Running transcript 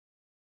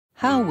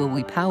How will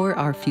we power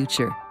our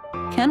future?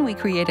 Can we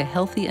create a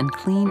healthy and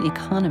clean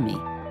economy?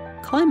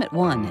 Climate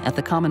One at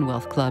the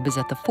Commonwealth Club is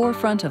at the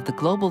forefront of the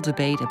global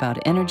debate about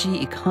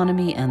energy,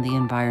 economy, and the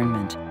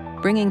environment.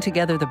 Bringing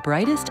together the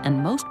brightest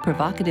and most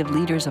provocative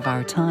leaders of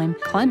our time,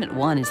 Climate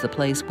One is the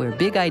place where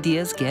big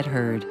ideas get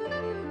heard.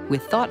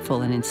 With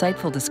thoughtful and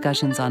insightful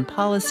discussions on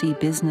policy,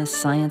 business,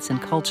 science,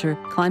 and culture,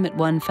 Climate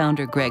One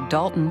founder Greg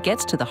Dalton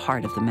gets to the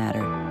heart of the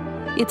matter.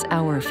 It's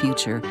our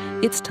future.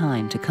 It's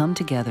time to come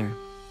together.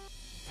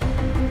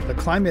 The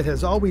climate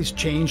has always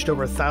changed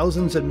over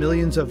thousands and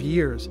millions of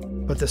years,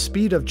 but the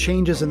speed of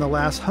changes in the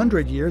last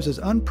 100 years is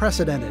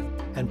unprecedented,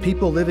 and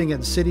people living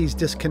in cities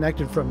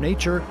disconnected from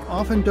nature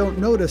often don't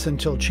notice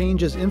until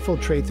changes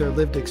infiltrate their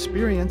lived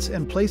experience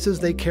and places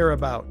they care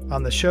about.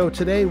 On the show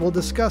today, we'll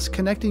discuss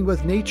connecting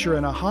with nature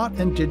in a hot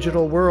and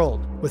digital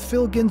world with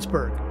Phil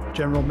Ginsburg,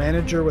 General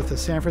Manager with the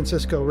San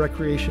Francisco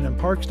Recreation and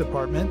Parks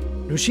Department,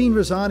 Nooshin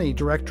Razani,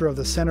 Director of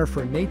the Center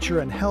for Nature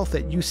and Health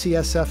at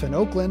UCSF in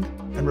Oakland,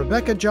 and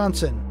Rebecca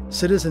Johnson,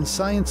 Citizen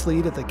Science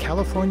Lead at the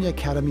California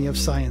Academy of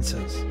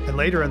Sciences. And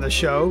later in the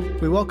show,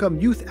 we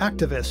welcome youth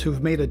activists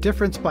who've made a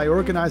difference by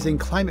organizing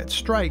climate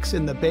strikes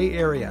in the Bay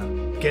Area,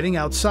 getting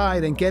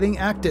outside and getting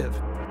active.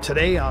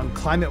 Today on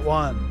Climate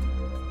One.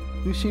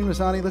 Nooshin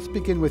Razani, let's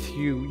begin with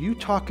you. You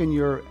talk in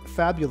your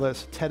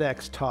fabulous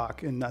TEDx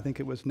talk, in I think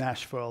it was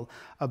Nashville,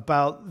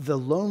 about the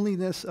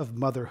loneliness of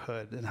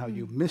motherhood and how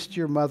you missed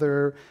your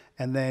mother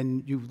and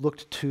then you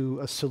looked to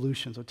a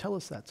solution. So tell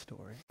us that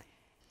story.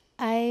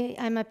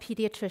 I'm a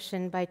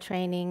pediatrician by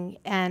training,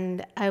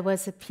 and I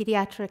was a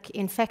pediatric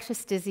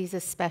infectious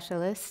diseases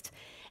specialist.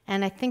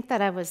 And I think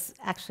that I was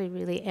actually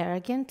really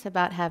arrogant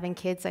about having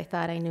kids. I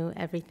thought I knew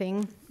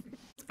everything.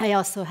 I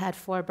also had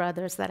 4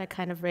 brothers that I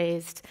kind of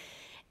raised.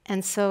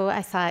 And so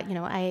I thought,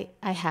 I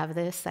have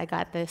this, I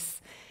got this.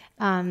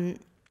 And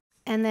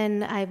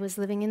then I was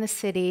living in the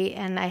city,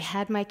 and I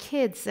had my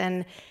kids,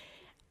 and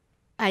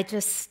I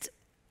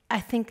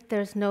think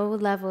there's no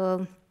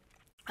level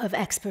of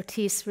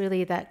expertise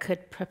really that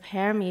could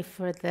prepare me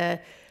for the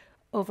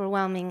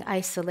overwhelming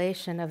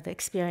isolation of the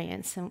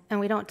experience. And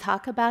we don't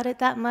talk about it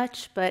that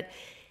much, but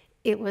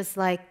it was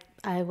like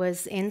I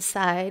was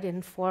inside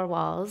in 4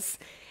 walls,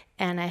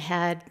 and I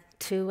had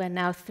 2 and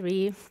now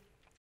 3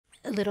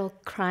 little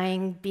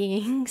crying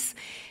beings.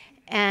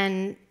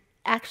 And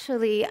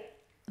actually,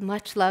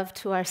 much love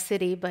to our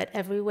city, but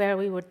everywhere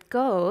we would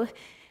go,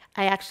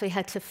 I actually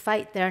had to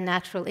fight their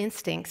natural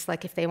instincts,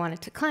 like if they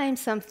wanted to climb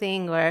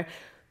something or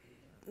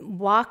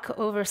walk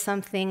over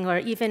something, or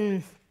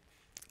even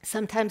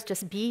sometimes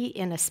just be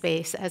in a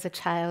space as a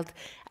child.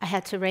 I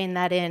had to rein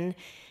that in.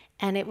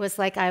 And it was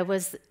like I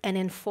was an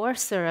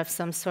enforcer of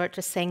some sort,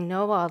 just saying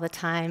no all the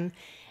time.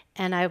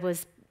 And I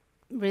was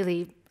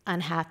really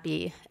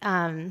unhappy.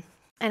 And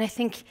I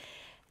think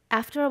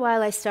after a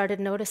while, I started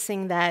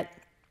noticing that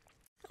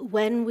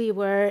when we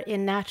were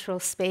in natural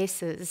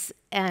spaces,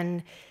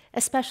 and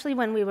especially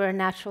when we were in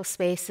natural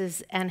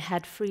spaces and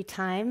had free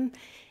time,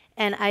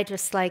 and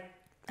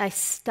I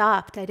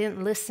stopped. I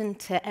didn't listen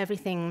to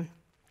everything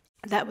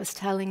that was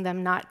telling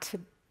them not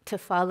to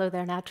follow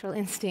their natural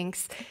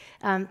instincts.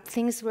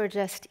 Things were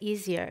just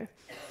easier.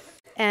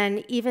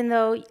 And even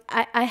though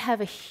I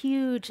have a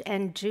huge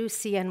and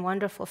juicy and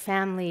wonderful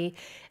family,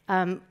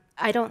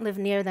 I don't live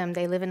near them.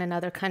 They live in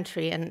another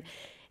country.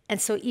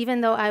 And so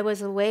even though I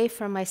was away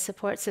from my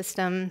support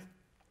system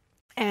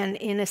and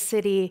in a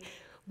city,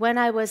 when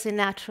I was in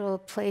natural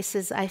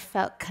places, I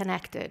felt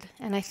connected.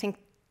 And I think,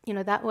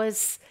 that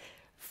was,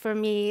 for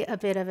me, a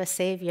bit of a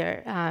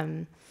savior.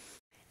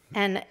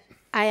 And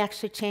I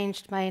actually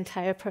changed my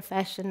entire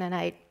profession, and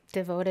I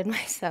devoted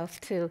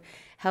myself to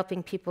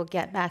helping people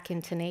get back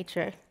into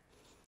nature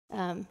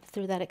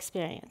through that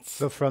experience.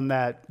 So from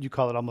that, you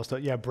call it almost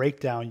a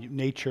breakdown.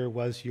 Nature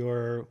was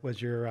your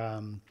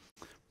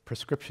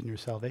prescription, your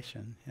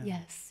salvation. Yeah.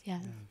 Yes,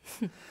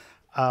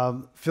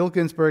 yeah. Phil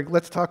Ginsburg,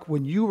 let's talk.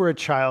 When you were a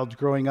child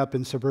growing up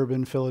in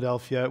suburban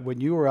Philadelphia,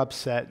 when you were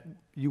upset,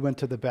 you went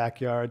to the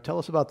backyard. Tell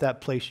us about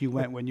that place you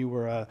went when you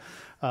were,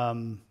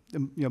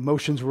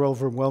 emotions were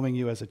overwhelming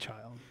you as a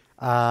child.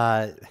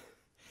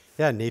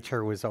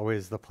 Nature was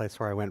always the place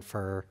where I went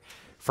for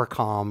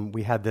calm.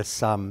 We had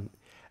this,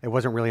 it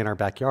wasn't really in our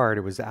backyard.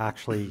 It was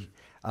actually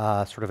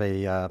sort of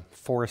a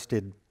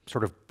forested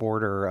sort of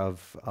border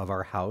of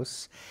our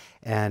house.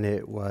 And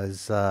it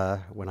was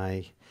when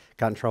I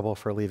got in trouble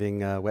for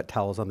leaving wet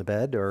towels on the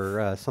bed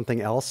or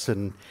something else,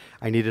 and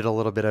I needed a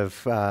little bit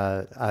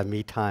of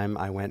me time.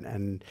 I went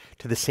and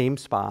to the same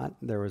spot.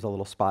 There was a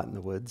little spot in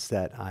the woods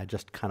that I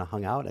just kind of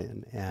hung out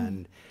in,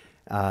 and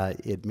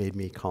it made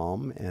me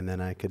calm, and then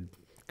I could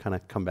kind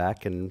of come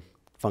back and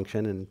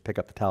function and pick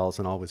up the towels,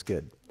 and all was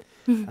good.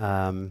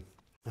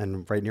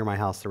 And right near my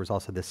house, there was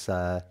also this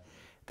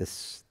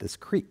this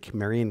creek,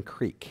 Marion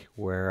Creek,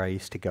 where I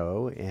used to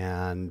go,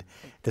 and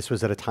this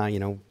was at a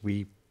time,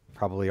 we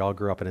probably all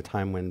grew up in a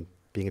time when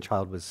being a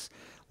child was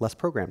less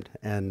programmed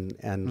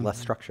and less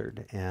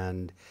structured.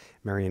 And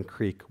Marion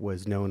Creek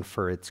was known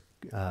for its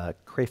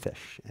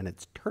crayfish and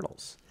its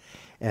turtles.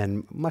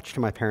 And much to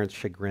my parents'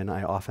 chagrin,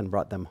 I often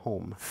brought them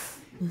home.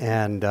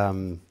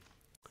 And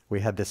we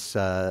had this,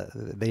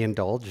 they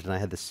indulged, and I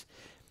had this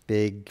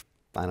big,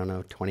 I don't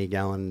know,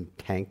 20-gallon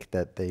tank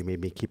that they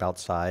made me keep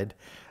outside,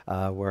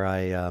 where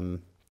I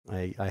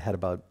had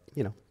about,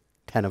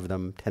 10 of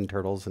them, 10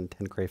 turtles and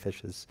 10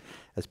 crayfish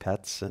as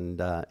pets, and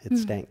it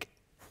stank.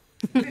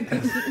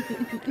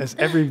 As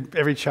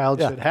every child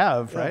should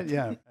have, right?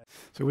 Yeah.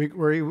 So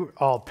we're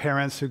all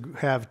parents who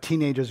have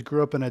teenagers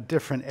grew up in a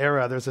different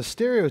era. There's a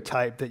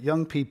stereotype that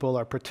young people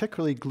are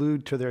particularly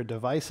glued to their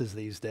devices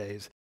these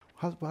days.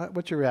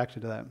 What's your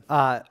reaction to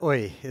that?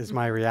 Oi is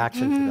my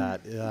reaction to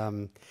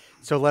that.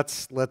 So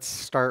let's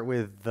start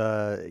with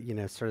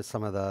sort of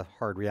some of the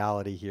hard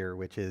reality here,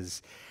 which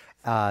is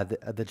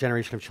the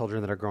generation of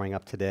children that are growing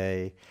up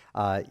today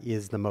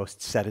is the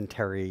most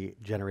sedentary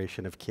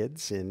generation of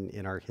kids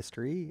in our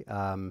history.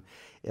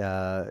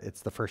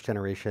 It's the first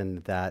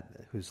generation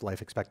whose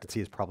life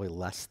expectancy is probably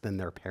less than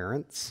their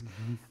parents.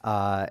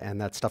 And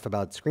that stuff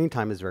about screen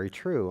time is very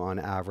true. On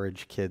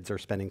average, kids are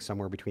spending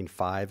somewhere between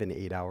 5 and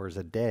 8 hours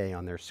a day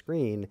on their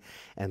screen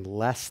and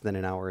less than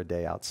an hour a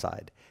day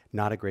outside.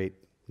 Not a great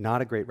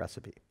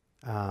recipe.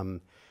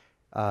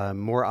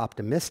 More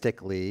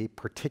optimistically,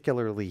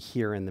 particularly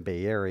here in the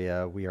Bay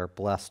Area, we are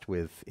blessed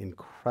with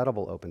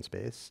incredible open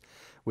space.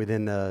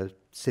 Within the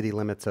city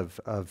limits of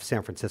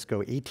San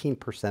Francisco,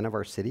 18% of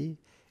our city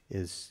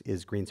is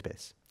green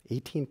space.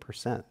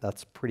 18%,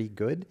 that's pretty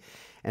good.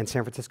 And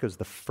San Francisco is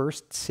the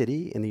first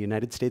city in the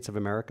United States of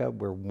America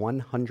where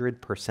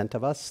 100%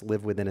 of us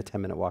live within a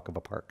 10-minute walk of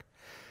a park.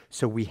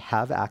 So we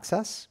have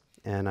access,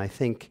 and I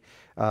think,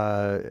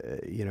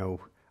 under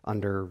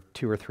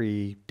 2 or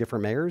 3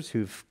 different mayors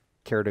who've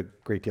cared a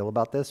great deal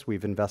about this,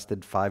 we've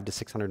invested $500 to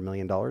 $600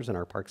 million in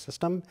our park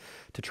system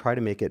to try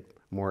to make it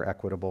more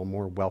equitable,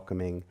 more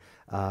welcoming,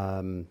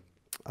 and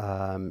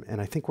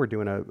I think we're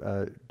doing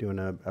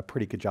a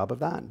pretty good job of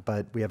that.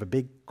 But we have a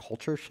big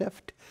culture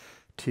shift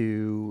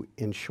to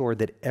ensure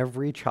that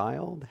every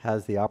child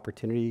has the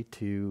opportunity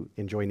to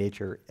enjoy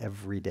nature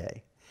every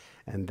day,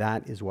 and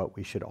that is what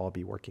we should all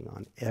be working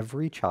on.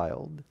 Every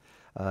child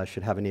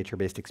should have a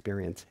nature-based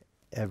experience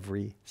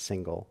every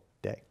single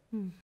day.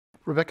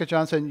 Rebecca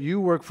Johnson, you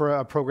work for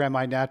a program,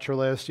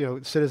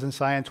 iNaturalist, citizen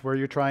science, where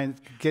you're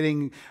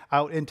getting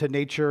out into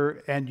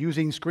nature and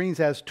using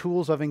screens as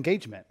tools of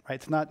engagement, right?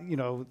 It's not,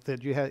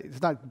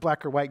 it's not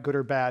black or white, good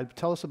or bad.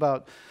 Tell us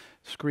about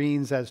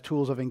screens as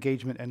tools of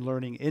engagement and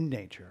learning in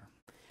nature.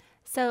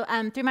 So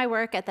through my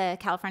work at the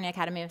California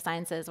Academy of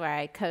Sciences, where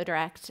I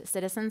co-direct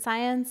citizen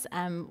science,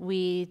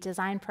 we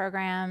design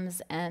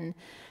programs and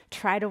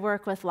try to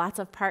work with lots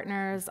of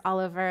partners all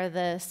over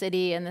the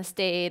city and the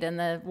state and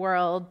the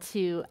world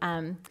to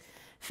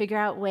figure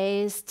out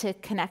ways to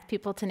connect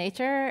people to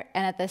nature,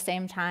 and at the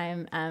same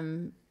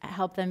time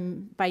help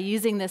them by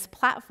using this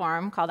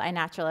platform called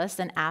iNaturalist,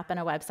 an app and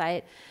a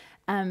website,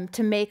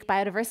 to make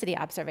biodiversity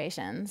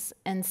observations.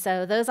 And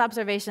so those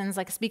observations,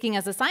 like speaking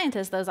as a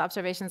scientist, those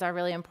observations are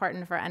really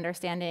important for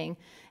understanding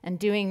and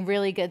doing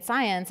really good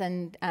science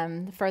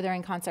and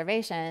furthering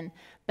conservation.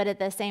 But at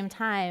the same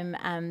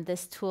time,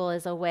 this tool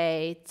is a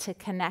way to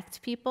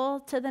connect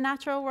people to the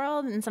natural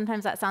world. And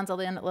sometimes that sounds a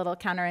little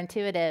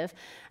counterintuitive.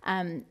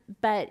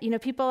 But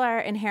people are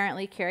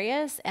inherently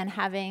curious, and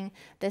having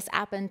this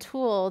app and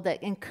tool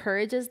that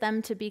encourages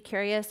them to be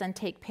curious and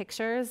take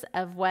pictures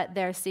of what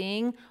they're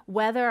seeing,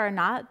 whether or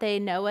not they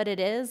know what it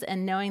is,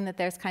 and knowing that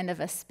there's kind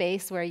of a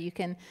space where you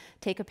can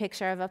take a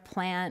picture of a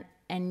plant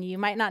and you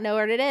might not know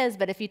what it is,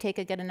 but if you take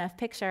a good enough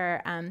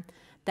picture,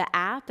 the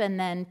app and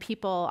then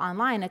people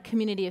online, a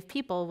community of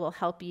people, will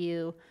help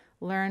you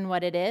learn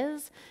what it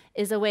is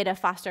a way to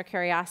foster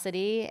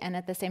curiosity and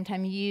at the same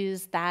time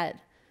use that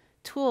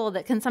tool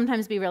that can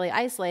sometimes be really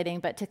isolating,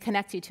 but to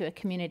connect you to a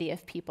community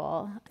of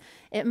people.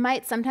 It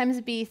might sometimes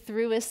be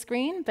through a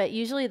screen, but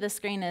usually the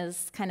screen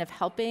is kind of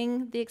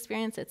helping the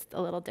experience. It's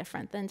a little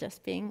different than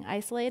just being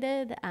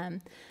isolated.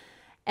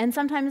 And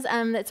sometimes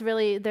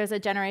there's a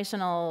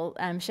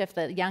generational shift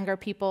that younger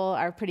people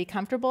are pretty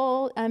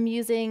comfortable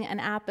using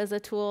an app as a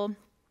tool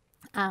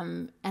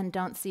and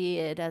don't see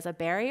it as a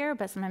barrier,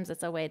 but sometimes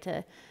it's a way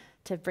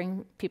to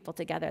bring people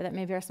together that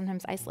maybe are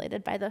sometimes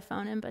isolated by the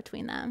phone in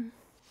between them.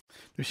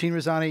 Nosheen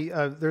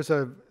Razani, there's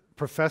a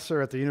professor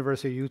at the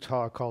University of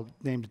Utah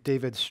named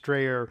David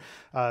Strayer.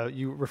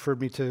 You referred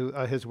me to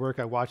his work.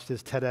 I watched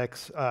his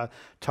TEDx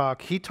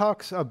talk.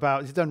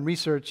 He's done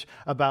research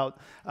about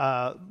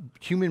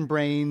human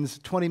brains,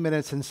 20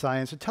 minutes in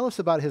science. So tell us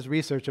about his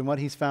research and what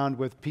he's found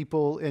with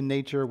people in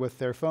nature with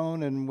their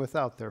phone and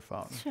without their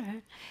phone. Sure.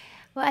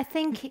 Well, I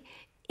think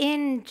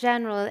in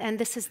general, and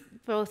this is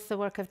both the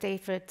work of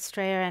David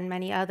Strayer and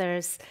many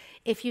others,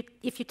 if you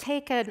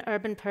take an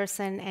urban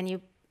person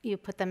and you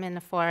put them in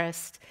a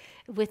forest,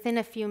 within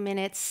a few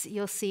minutes,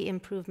 you'll see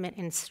improvement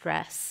in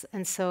stress.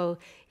 And so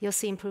you'll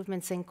see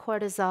improvements in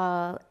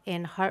cortisol,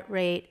 in heart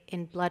rate,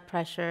 in blood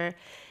pressure.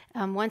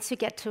 Once you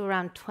get to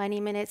around 20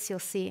 minutes, you'll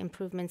see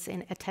improvements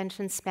in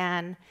attention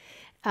span.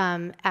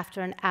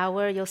 After an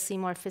hour, you'll see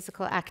more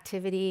physical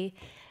activity.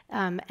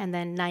 And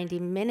then 90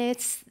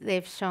 minutes,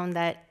 they've shown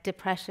that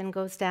depression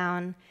goes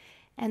down.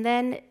 And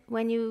then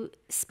when you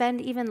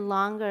spend even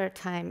longer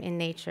time in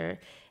nature,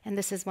 and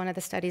this is one of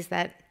the studies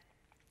that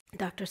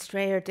Dr.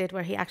 Strayer did,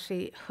 where he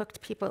actually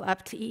hooked people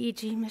up to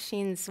EEG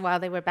machines while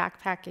they were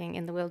backpacking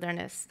in the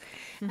wilderness.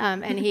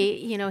 And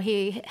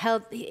they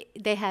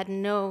had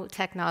no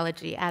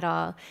technology at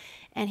all.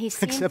 And he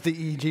seemed, Except the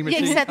EEG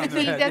machine. Except the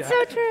EEG, that's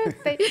so true.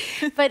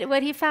 But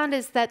what he found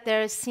is that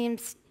there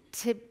seems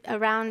to,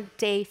 around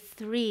day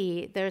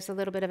 3, there's a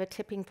little bit of a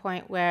tipping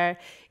point where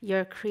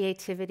your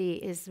creativity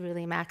is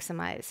really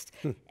maximized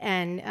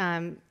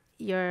and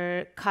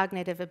your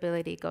cognitive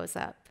ability goes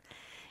up.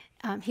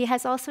 He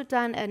has also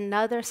done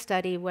another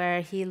study where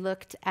he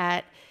looked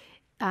at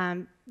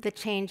the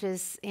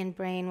changes in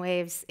brain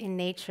waves in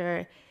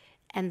nature,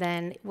 and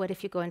then what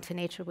if you go into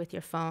nature with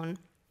your phone?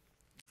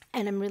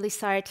 And I'm really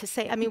sorry to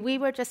say, I mean, we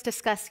were just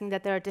discussing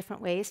that there are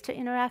different ways to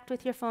interact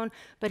with your phone,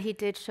 but he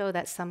did show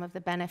that some of the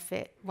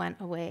benefit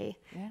went away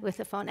with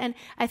the phone. And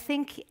I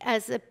think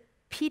as a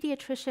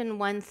pediatrician,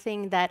 one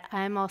thing that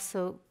I'm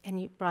also,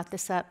 and you brought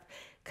this up,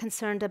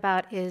 concerned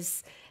about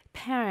is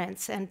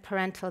parents and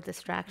parental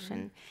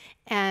distraction.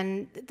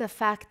 And the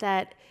fact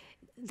that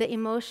the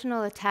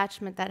emotional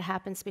attachment that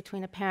happens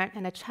between a parent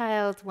and a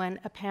child when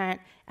a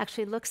parent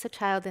actually looks a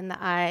child in the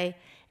eye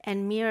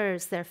and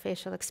mirrors their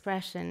facial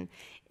expression,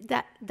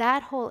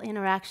 that whole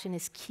interaction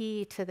is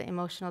key to the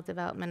emotional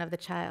development of the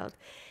child.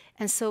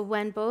 And so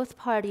when both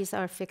parties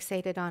are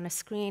fixated on a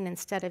screen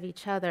instead of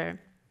each other,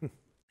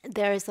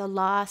 there is a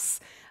loss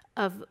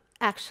of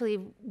actually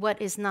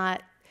what is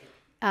not,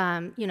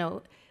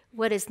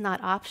 what is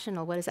not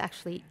optional, what is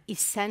actually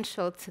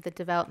essential to the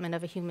development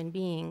of a human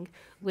being,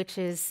 which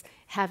is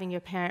having your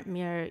parent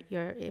mirror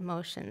your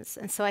emotions.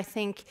 And so I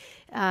think,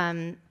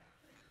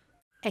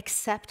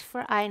 except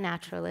for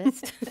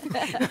iNaturalist,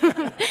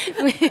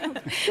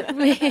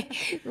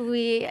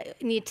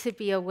 we need to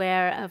be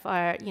aware of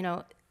our,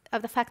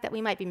 of the fact that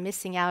we might be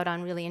missing out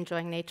on really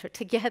enjoying nature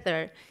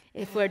together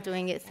if we're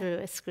doing it through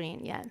a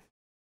screen. Yeah.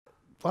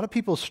 A lot of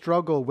people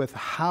struggle with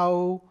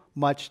how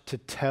much to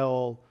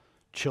tell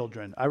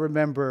children. I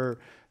remember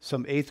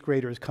some 8th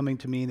graders coming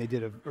to me and they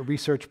did a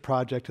research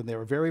project and they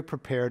were very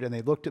prepared and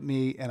they looked at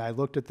me and I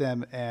looked at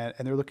them and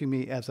they're looking at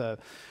me as a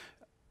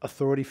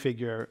authority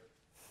figure.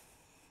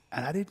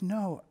 And I didn't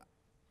know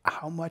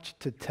how much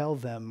to tell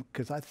them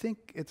because I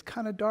think it's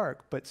kind of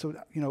dark. But so,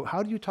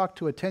 how do you talk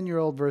to a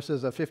 10-year-old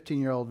versus a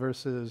 15-year-old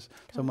versus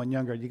someone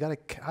younger?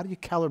 How do you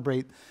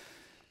calibrate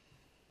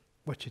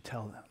what you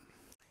tell them?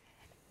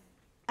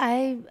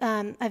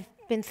 I've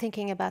been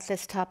thinking about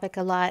this topic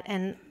a lot,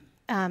 and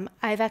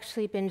I've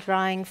actually been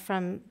drawing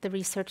from the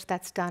research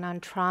that's done on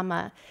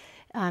trauma.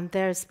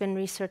 There's been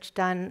research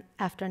done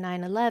after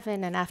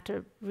 9/11 and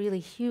after really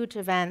huge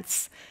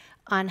events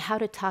on how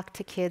to talk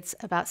to kids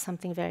about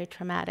something very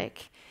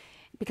traumatic.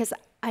 Because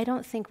I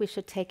don't think we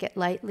should take it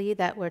lightly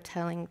that we're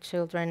telling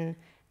children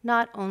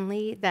not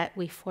only that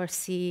we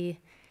foresee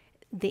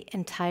the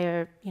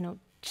entire,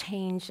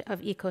 change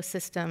of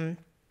ecosystem,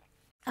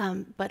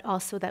 but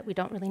also that we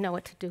don't really know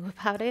what to do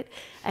about it.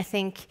 I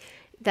think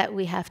that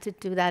we have to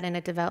do that in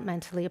a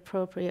developmentally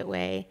appropriate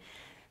way.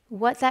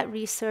 What that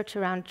research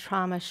around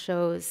trauma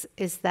shows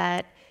is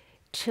that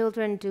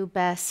children do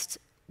best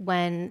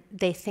when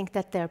they think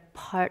that they're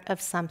part of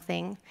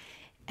something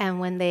and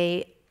when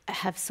they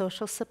have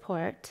social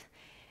support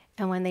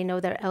and when they know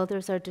their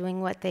elders are doing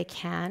what they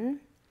can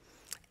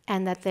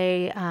and that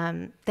they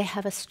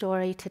have a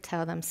story to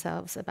tell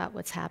themselves about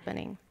what's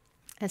happening.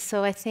 And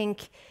so I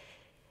think,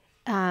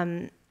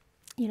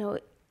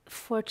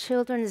 for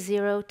children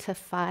 0 to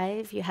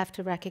 5, you have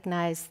to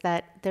recognize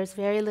that there's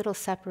very little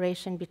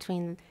separation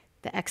between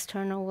the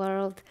external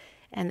world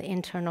and the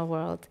internal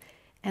world.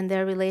 And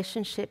their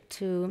relationship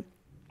to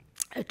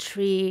a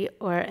tree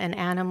or an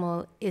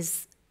animal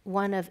is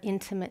one of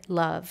intimate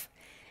love.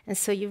 And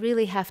so you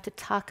really have to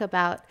talk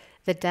about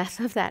the death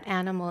of that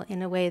animal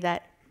in a way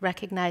that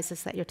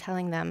recognizes that you're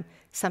telling them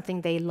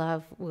something they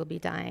love will be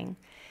dying.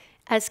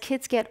 As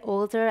kids get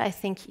older, I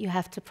think you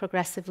have to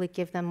progressively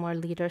give them more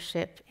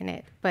leadership in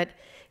it. But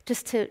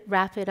just to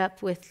wrap it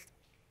up with,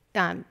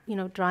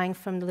 drawing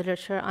from the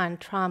literature on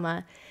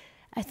trauma,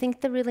 I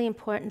think the really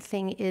important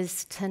thing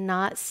is to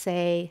not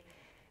say,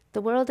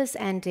 the world is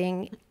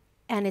ending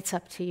and it's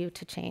up to you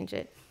to change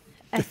it.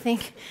 I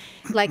think,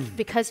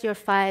 because you're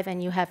 5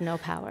 and you have no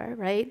power,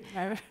 right?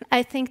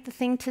 I think the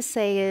thing to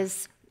say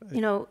is,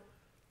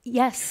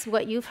 yes,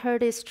 what you've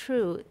heard is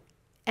true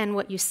and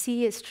what you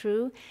see is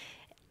true.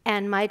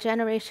 And my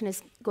generation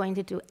is going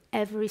to do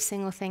every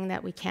single thing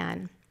that we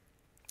can.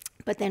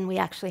 But then we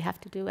actually have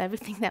to do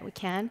everything that we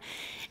can.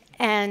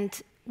 And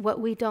what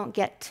we don't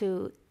get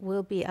to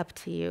will be up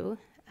to you.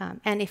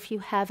 And if you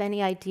have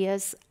any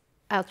ideas,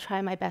 I'll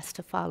try my best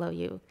to follow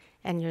you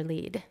and your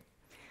lead.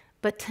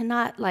 But to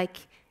not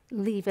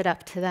leave it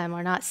up to them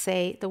or not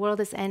say, the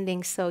world is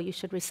ending, so you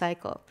should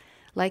recycle.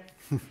 Like,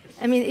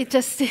 I mean, it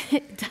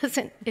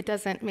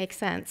doesn't make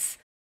sense.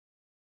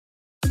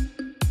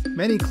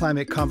 Many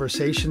climate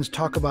conversations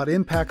talk about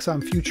impacts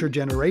on future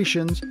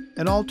generations,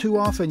 and all too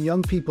often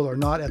young people are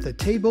not at the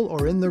table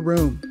or in the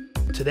room.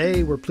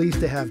 Today, we're pleased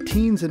to have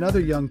teens and other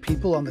young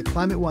people on the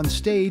Climate One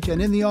stage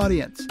and in the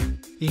audience.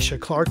 Isha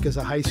Clarke is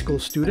a high school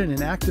student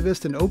and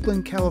activist in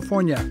Oakland,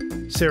 California.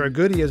 Sarah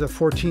Goody is a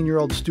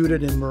 14-year-old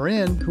student in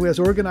Marin who has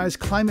organized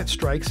climate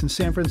strikes in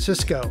San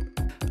Francisco.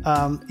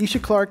 Isha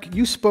Clarke,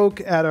 you spoke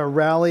at a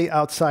rally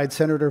outside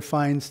Senator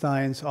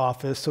Feinstein's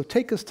office. So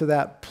take us to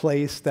that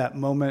place, that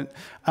moment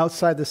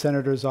outside the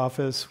senator's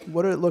office.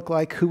 What did it look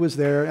like? Who was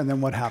there? And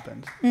then what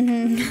happened?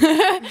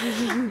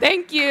 Mm-hmm.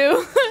 Thank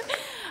you.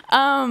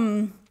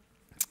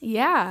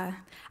 Yeah.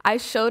 I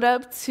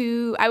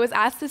was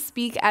asked to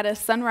speak at a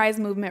Sunrise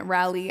Movement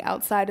rally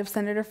outside of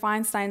Senator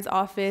Feinstein's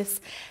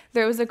office.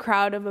 There was a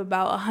crowd of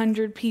about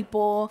 100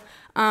 people,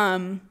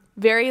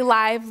 very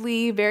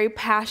lively, very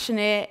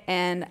passionate,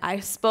 and I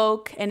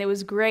spoke, and it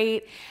was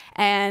great.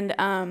 And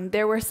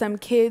there were some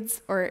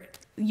kids, or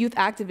youth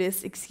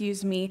activists,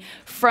 excuse me,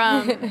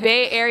 from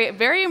Bay Area,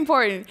 very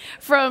important,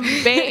 from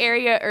Bay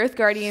Area Earth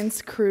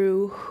Guardians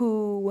crew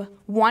who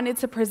wanted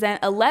to present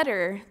a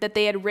letter that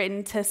they had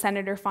written to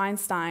Senator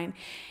Feinstein.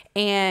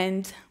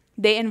 And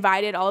they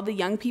invited all the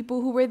young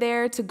people who were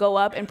there to go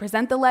up and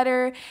present the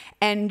letter.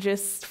 And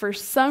just for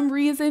some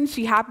reason,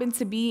 she happened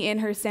to be in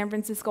her San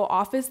Francisco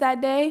office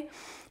that day.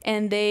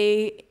 And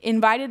they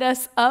invited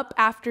us up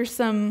after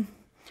some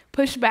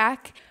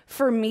pushback.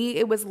 For me,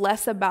 it was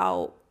less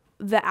about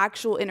the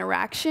actual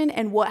interaction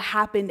and what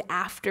happened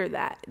after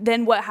that.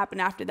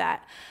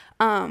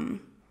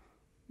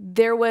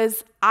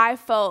 I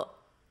felt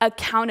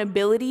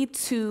accountability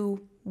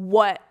to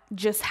what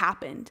just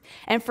happened.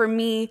 And for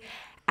me,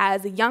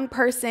 as a young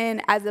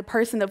person, as a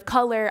person of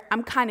color,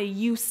 I'm kind of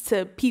used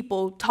to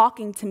people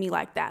talking to me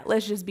like that.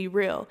 Let's just be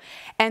real.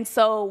 And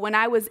so when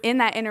I was in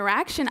that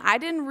interaction, I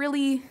didn't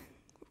really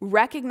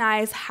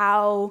recognize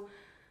how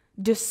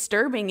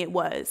disturbing it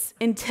was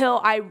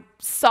until I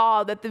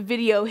saw that the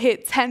video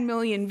hit 10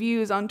 million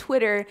views on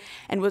Twitter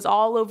and was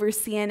all over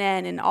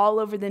CNN and all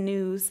over the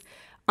news.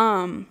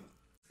 And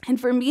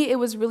for me, it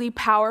was really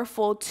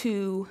powerful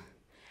to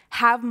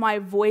have my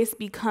voice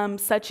become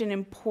such an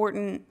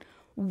important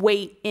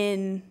weight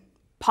in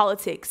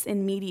politics,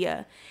 in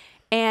media.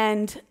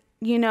 And,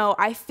 you know,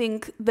 I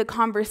think the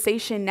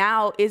conversation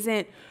now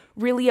isn't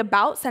really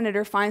about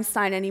Senator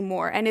Feinstein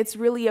anymore, and it's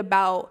really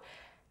about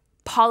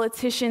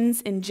politicians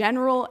in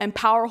general and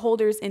power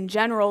holders in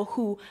general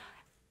who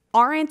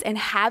aren't and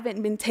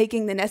haven't been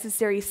taking the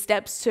necessary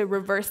steps to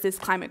reverse this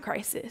climate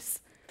crisis.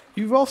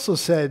 You've also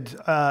said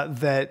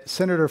that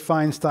Senator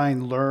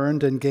Feinstein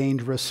learned and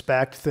gained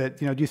respect. That,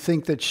 do you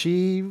think that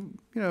she,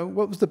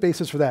 what was the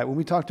basis for that? When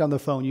we talked on the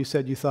phone, you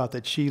said you thought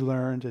that she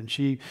learned and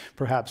she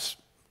perhaps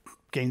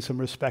gained some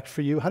respect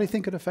for you. How do you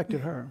think it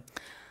affected her?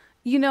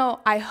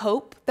 I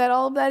hope that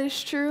all of that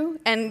is true.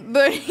 And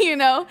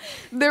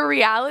the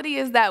reality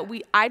is that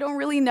I don't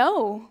really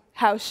know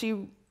how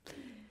she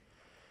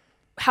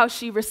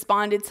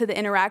responded to the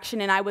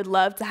interaction, and I would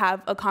love to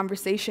have a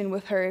conversation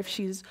with her if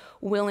she's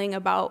willing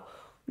about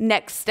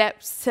next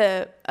steps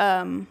to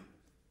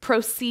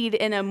proceed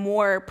in a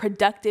more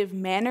productive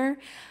manner.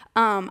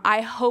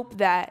 I hope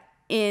that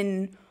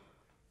in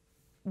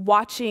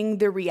watching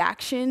the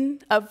reaction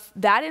of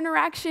that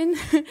interaction,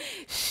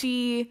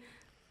 she,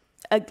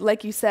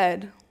 like you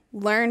said,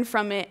 learned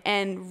from it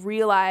and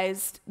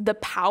realized the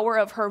power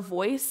of her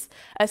voice,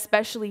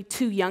 especially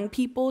to young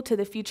people, to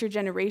the future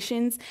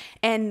generations.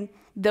 And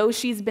though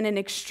she's been an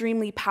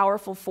extremely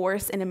powerful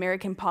force in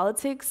American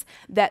politics,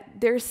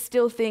 that there's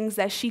still things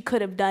that she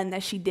could have done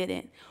that she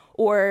didn't.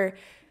 Or,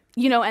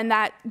 and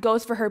that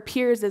goes for her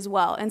peers as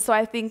well. And so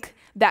I think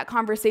that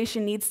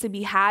conversation needs to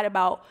be had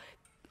about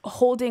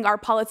holding our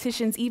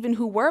politicians, even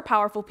who were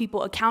powerful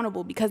people,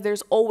 accountable, because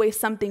there's always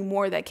something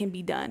more that can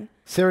be done.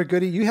 Sarah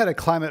Goody, you had a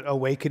climate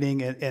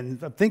awakening,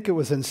 and I think it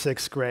was in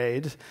 6th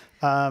grade.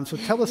 So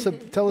tell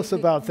us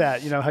about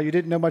that. How you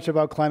didn't know much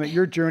about climate,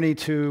 your journey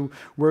to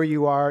where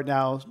you are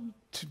now,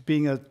 to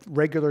being a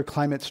regular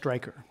climate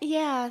striker.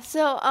 Yeah,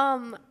 so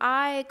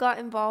I got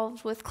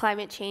involved with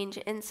climate change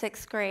in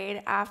 6th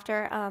grade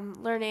after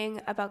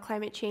learning about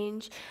climate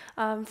change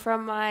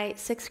from my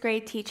 6th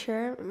grade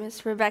teacher,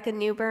 Miss Rebecca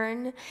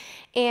Newbern.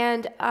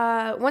 And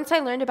once I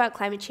learned about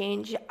climate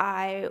change,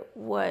 I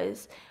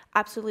was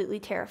absolutely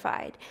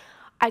terrified.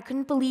 I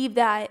couldn't believe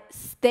that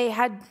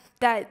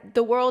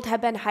the world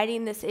had been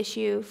hiding this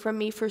issue from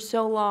me for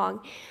so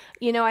long.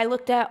 I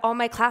looked at all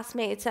my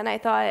classmates and I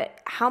thought,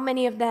 how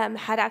many of them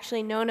had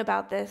actually known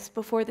about this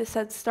before this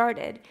had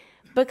started?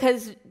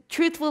 Because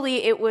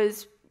truthfully, it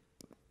was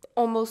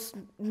almost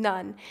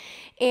none.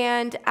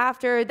 And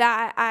after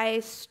that,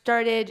 I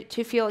started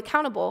to feel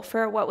accountable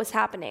for what was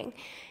happening.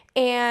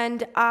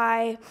 And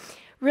I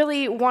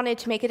really wanted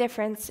to make a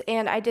difference,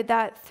 and I did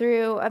that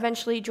through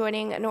eventually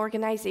joining an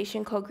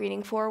organization called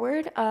Greening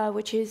Forward,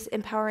 which is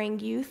empowering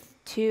youth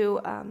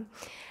to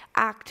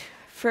act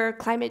for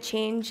climate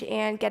change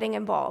and getting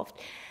involved.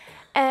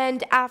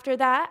 And after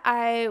that,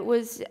 I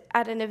was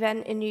at an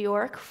event in New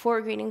York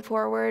for Greening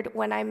Forward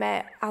when I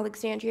met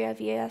Alexandria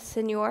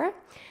Villaseñor,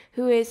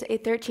 who is a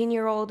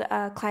 13-year-old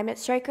climate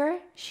striker.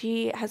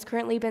 She has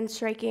currently been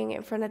striking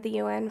in front of the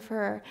UN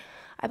for,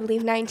 I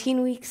believe,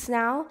 19 weeks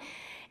now.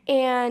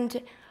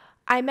 And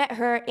I met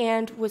her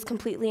and was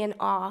completely in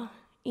awe.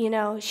 You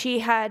know, she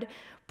had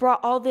brought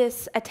all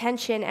this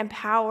attention and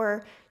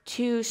power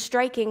to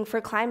striking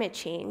for climate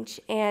change,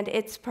 and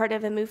it's part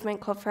of a movement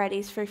called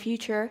Fridays for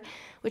Future,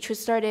 which was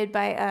started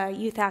by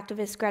youth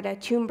activist Greta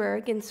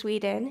Thunberg in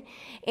Sweden.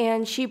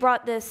 And she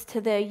brought this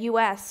to the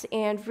US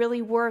and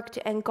really worked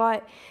and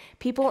got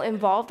people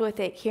involved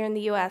with it here in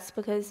the US,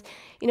 because,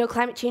 you know,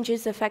 climate change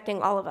is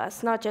affecting all of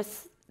us, not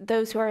just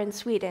those who are in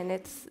Sweden,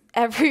 it's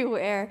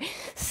everywhere.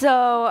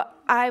 So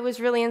I was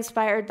really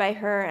inspired by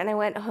her, and I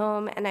went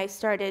home and I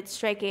started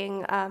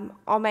striking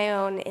on my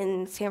own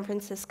in San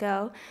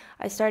Francisco.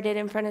 I started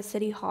in front of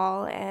City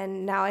Hall,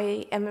 and now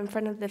I am in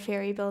front of the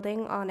Ferry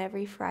Building on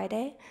every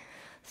Friday.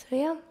 So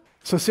yeah.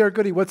 So Sarah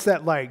Goody, what's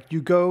that like?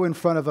 You go in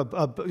front of a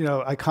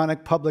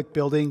iconic public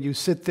building. You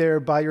sit there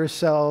by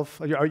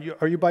yourself. Are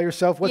you by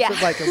yourself? What's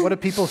it like? What do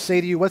people say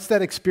to you? What's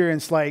that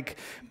experience like,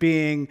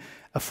 being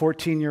a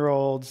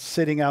 14-year-old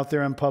sitting out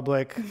there in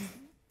public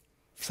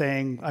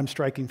saying, I'm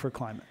striking for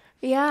climate?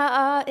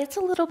 Yeah, it's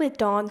a little bit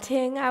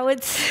daunting, I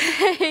would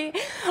say.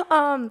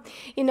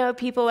 You know,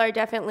 people are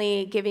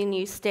definitely giving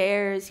you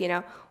stares, you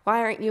know, why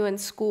aren't you in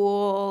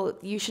school?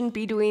 You shouldn't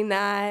be doing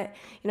that.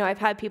 You know, I've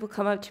had people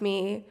come up to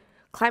me,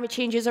 climate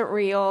change isn't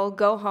real,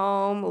 go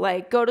home,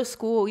 like, go to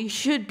school, you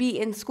should be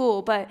in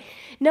school. But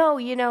no,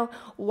 you know,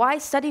 why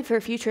study for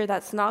a future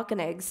that's not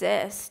gonna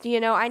exist? You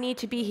know, I need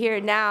to be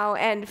here now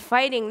and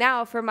fighting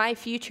now for my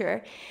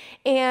future.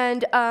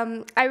 And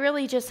I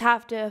really just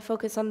have to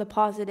focus on the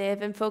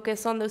positive and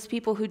focus on those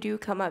people who do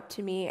come up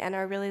to me and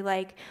are really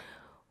like,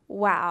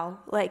 wow,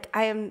 like,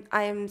 I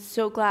am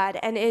so glad.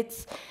 And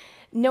it's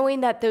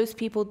knowing that those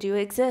people do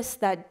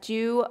exist, that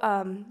do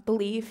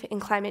believe in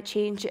climate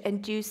change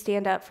and do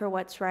stand up for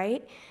what's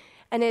right.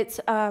 And it's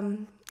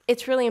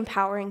really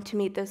empowering to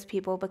meet those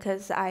people,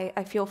 because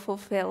I feel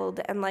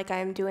fulfilled and like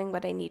I'm doing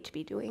what I need to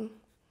be doing.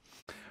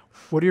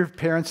 What do your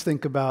parents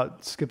think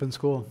about skipping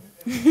school?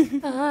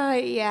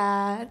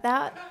 Yeah,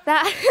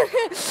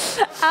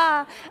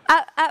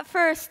 at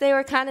first they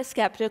were kind of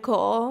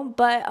skeptical,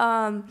 but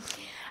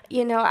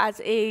you know, as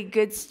a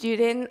good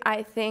student,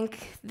 I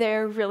think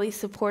they're really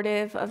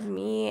supportive of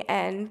me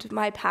and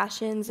my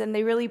passions, and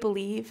they really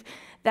believe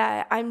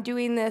that I'm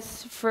doing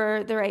this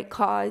for the right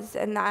cause,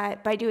 and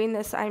that by doing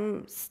this,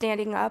 I'm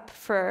standing up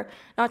for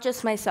not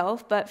just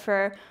myself, but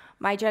for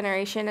my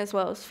generation as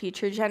well as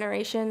future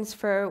generations,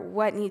 for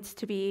what needs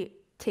to be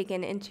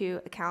taken into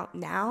account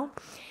now.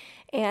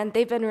 And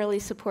they've been really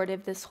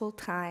supportive this whole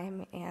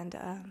time, and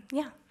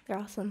yeah, they're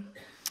awesome.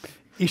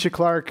 Isha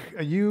Clarke,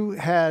 you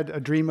had a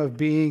dream of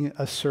being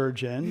a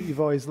surgeon.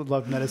 You've always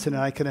loved medicine,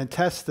 and I can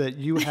attest that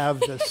you have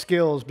the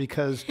skills,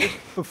 because just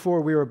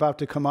before we were about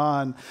to come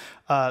on,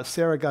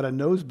 Sarah got a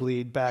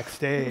nosebleed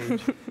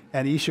backstage,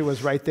 and Isha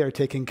was right there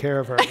taking care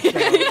of her.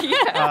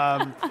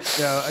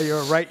 So, you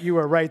know, you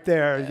were right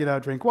there, you know,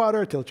 drink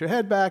water, tilt your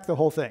head back, the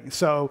whole thing.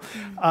 So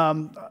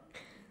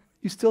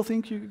you still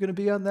think you're going to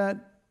be on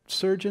that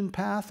surgeon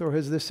path, or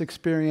has this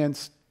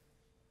experience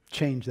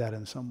changed that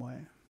in some way?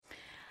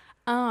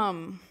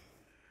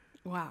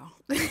 Wow.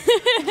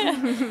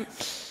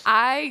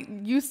 I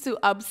used to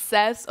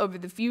obsess over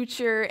the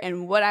future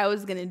and what I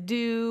was gonna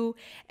do,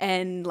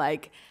 and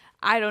like,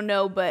 I don't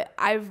know, but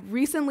I've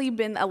recently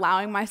been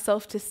allowing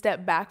myself to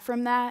step back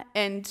from that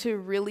and to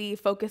really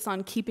focus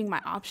on keeping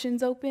my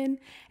options open.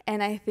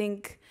 And I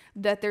think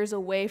that there's a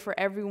way for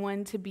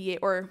everyone to be,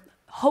 or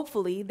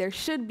hopefully there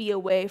should be a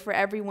way for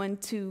everyone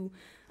to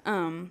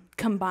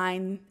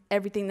combine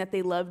everything that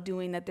they love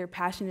doing, that they're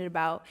passionate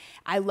about.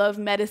 I love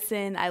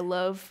medicine. I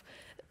love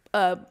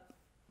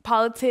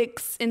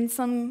politics in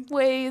some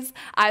ways.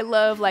 I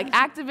love like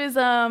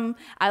activism.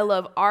 I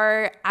love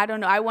art. I don't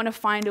know. I want to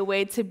find a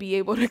way to be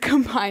able to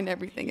combine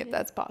everything if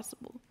that's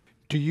possible.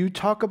 Do you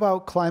talk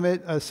about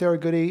climate, Sarah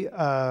Goody,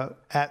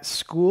 at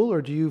school,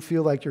 or do you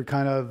feel like you're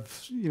kind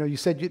of, you know, you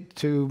said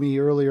to me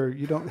earlier,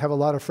 you don't have a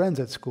lot of friends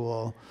at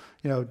school.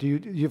 You know, do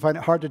you find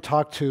it hard to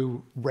talk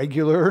to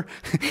regular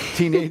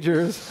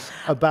teenagers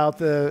about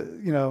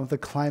the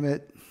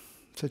climate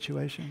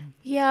situation?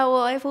 Yeah,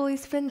 well, I've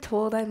always been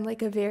told I'm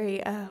like a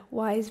very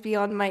wise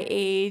beyond my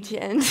age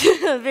and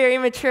very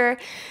mature.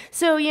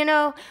 So, you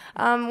know,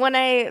 when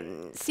I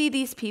see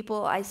these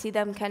people, I see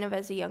them kind of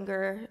as a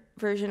younger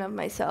version of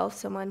myself,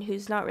 someone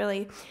who's not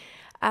really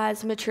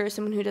as mature,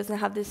 someone who doesn't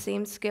have the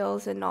same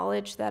skills and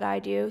knowledge that I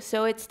do.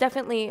 So it's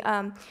definitely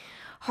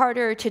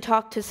harder to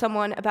talk to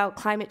someone about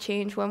climate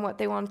change when what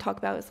they want to talk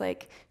about is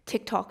like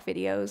TikTok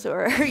videos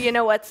or, you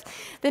know, what's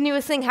the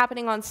newest thing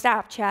happening on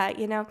Snapchat,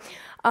 you know.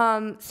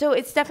 So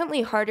it's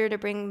definitely harder to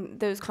bring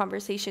those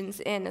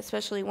conversations in,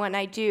 especially when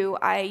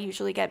I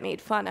usually get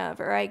made fun of,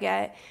 or I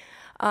get,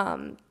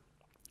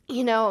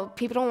 you know,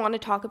 people don't want to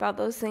talk about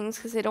those things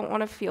because they don't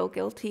want to feel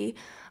guilty.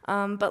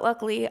 But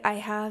luckily, I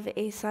have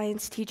a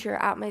science teacher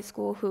at my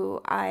school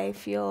who I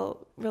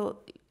feel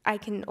I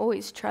can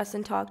always trust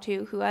and talk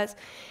to, who has,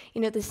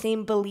 you know, the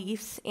same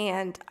beliefs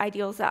and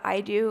ideals that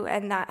I do,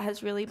 and that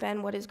has really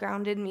been what has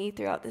grounded me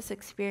throughout this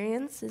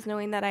experience, is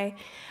knowing that I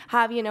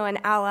have, you know, an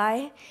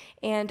ally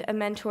and a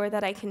mentor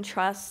that I can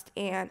trust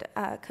and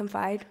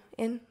confide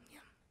in.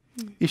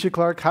 Isha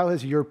Clarke, how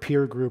has your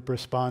peer group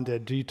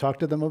responded? Do you talk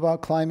to them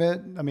about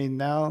climate? I mean,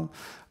 now,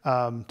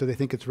 do they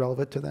think it's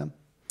relevant to them?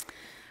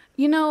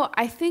 You know,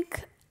 I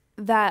think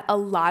that a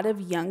lot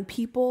of young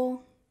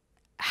people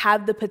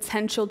have the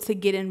potential to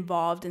get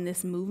involved in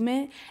this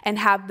movement and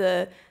have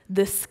the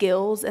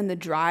skills and the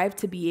drive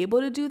to be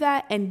able to do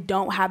that, and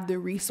don't have the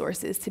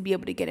resources to be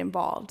able to get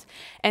involved.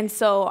 And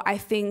so I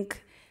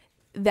think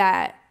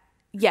that,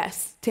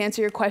 yes, to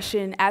answer your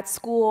question, at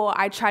school,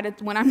 I try to,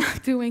 when I'm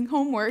not doing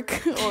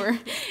homework or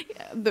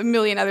the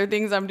million other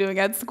things I'm doing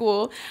at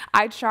school,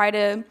 I try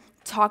to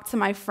talk to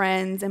my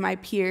friends and my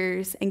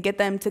peers and get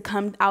them to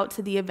come out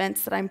to the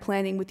events that I'm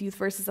planning with Youth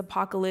versus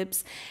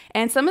Apocalypse.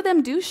 And some of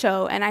them do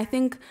show, and I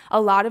think a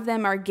lot of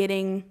them are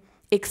getting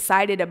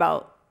excited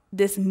about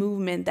this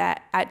movement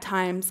that at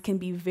times can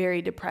be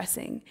very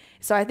depressing.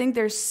 So I think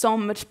there's so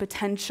much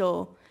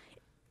potential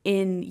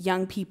in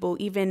young people,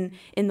 even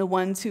in the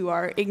ones who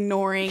are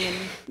ignoring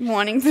and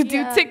wanting to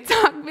do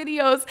TikTok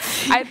videos.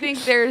 I think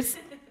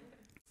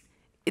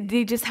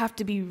they just have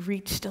to be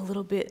reached a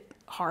little bit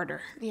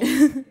harder.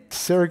 Yeah.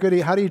 Sarah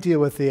Goody, how do you deal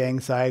with the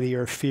anxiety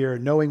or fear,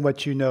 knowing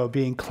what you know,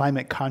 being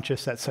climate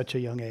conscious at such a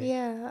young age?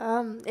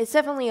 Yeah, it's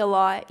definitely a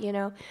lot, you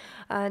know,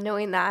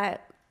 knowing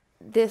that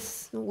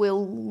this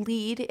will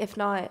lead, if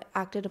not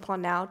acted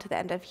upon now, to the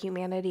end of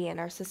humanity and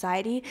our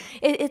society.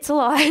 It's a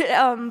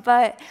lot,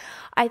 but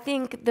I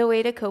think the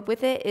way to cope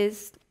with it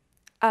is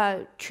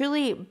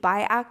truly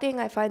by acting.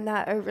 I find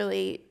that a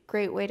really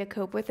great way to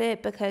cope with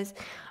it, because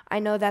I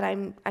know that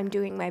I'm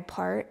doing my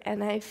part,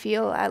 and I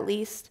feel at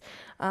least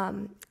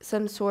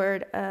some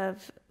sort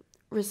of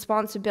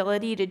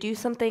responsibility to do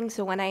something.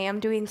 So when I am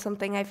doing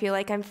something, I feel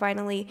like I'm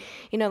finally,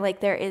 you know, like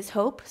there is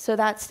hope. So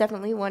that's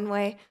definitely one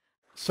way.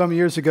 Some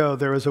years ago,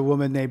 there was a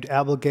woman named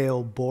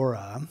Abigail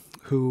Bora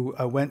who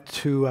went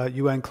to a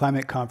UN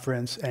climate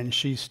conference, and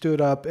she stood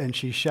up and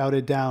she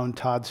shouted down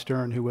Todd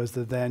Stern, who was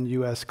the then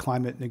U.S.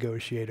 climate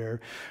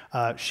negotiator.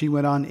 She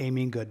went on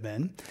Amy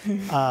Goodman,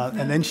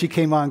 and then she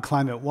came on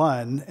Climate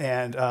One,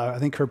 and I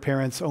think her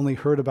parents only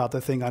heard about the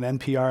thing on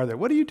NPR that,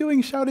 what are you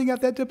doing shouting at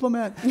that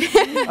diplomat?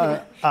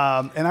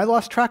 And I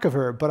lost track of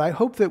her, but I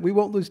hope that we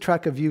won't lose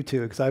track of you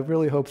two, because I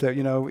really hope that,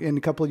 you know, in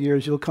a couple of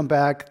years you'll come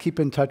back, keep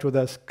in touch with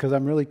us, because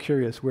I'm really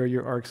curious where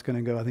your arc's going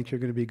to go. I think you're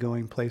going to be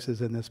going places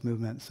in this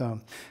movement. So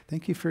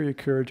thank you for your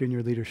courage and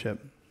your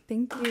leadership.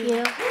 Thank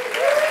you.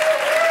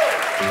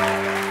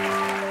 Yeah.